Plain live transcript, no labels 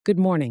Good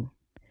morning.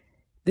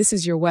 This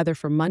is your weather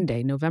for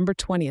Monday, November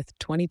 20th,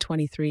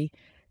 2023,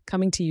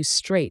 coming to you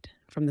straight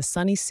from the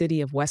sunny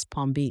city of West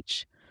Palm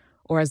Beach,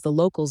 or as the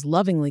locals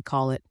lovingly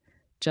call it,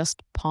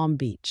 just Palm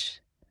Beach.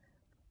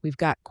 We've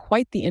got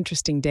quite the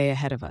interesting day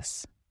ahead of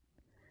us.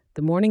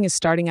 The morning is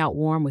starting out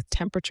warm with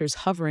temperatures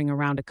hovering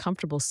around a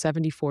comfortable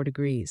 74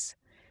 degrees.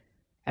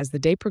 As the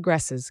day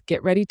progresses,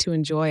 get ready to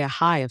enjoy a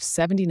high of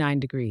 79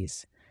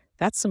 degrees.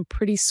 That's some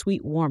pretty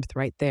sweet warmth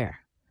right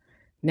there.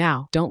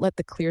 Now, don't let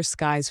the clear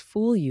skies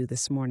fool you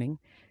this morning,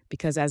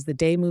 because as the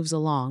day moves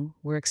along,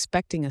 we're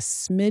expecting a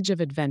smidge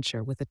of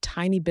adventure with a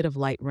tiny bit of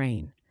light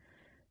rain.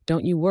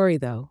 Don't you worry,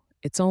 though,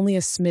 it's only a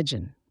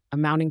smidgen,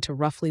 amounting to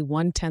roughly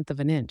 1/10 of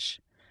an inch.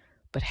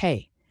 But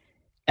hey,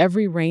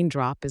 every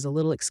raindrop is a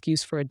little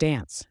excuse for a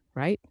dance,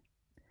 right?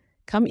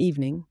 Come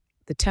evening,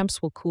 the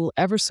temps will cool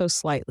ever so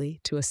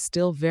slightly to a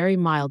still very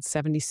mild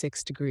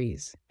 76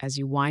 degrees as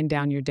you wind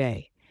down your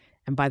day,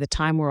 and by the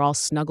time we're all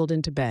snuggled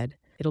into bed,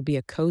 it'll be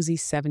a cozy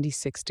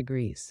 76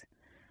 degrees.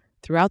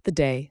 Throughout the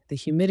day, the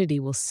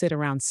humidity will sit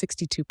around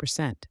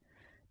 62%.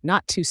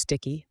 Not too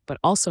sticky, but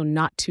also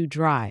not too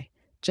dry,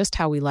 just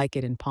how we like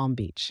it in Palm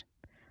Beach.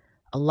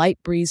 A light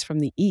breeze from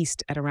the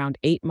east at around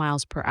 8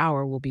 miles per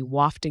hour will be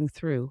wafting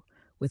through,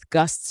 with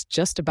gusts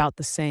just about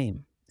the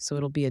same, so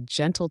it'll be a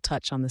gentle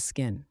touch on the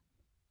skin.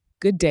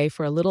 Good day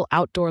for a little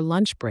outdoor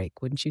lunch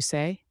break, wouldn't you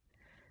say?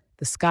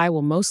 The sky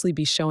will mostly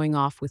be showing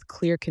off with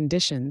clear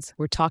conditions.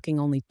 We're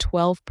talking only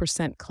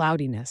 12%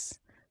 cloudiness,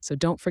 so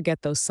don't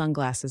forget those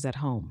sunglasses at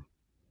home.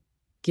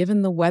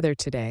 Given the weather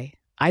today,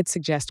 I'd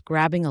suggest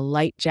grabbing a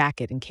light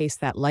jacket in case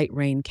that light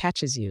rain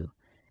catches you,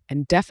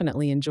 and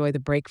definitely enjoy the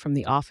break from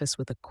the office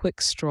with a quick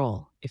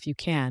stroll, if you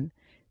can,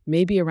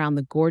 maybe around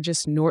the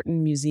gorgeous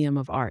Norton Museum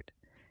of Art,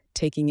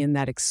 taking in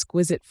that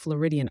exquisite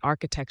Floridian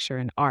architecture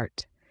and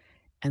art,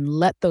 and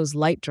let those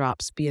light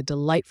drops be a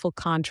delightful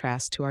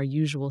contrast to our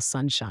usual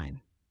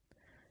sunshine.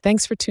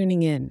 Thanks for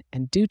tuning in,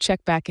 and do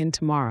check back in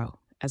tomorrow,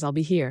 as I'll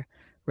be here,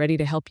 ready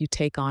to help you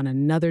take on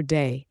another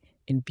day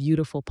in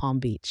beautiful Palm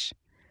Beach.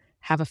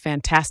 Have a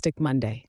fantastic Monday.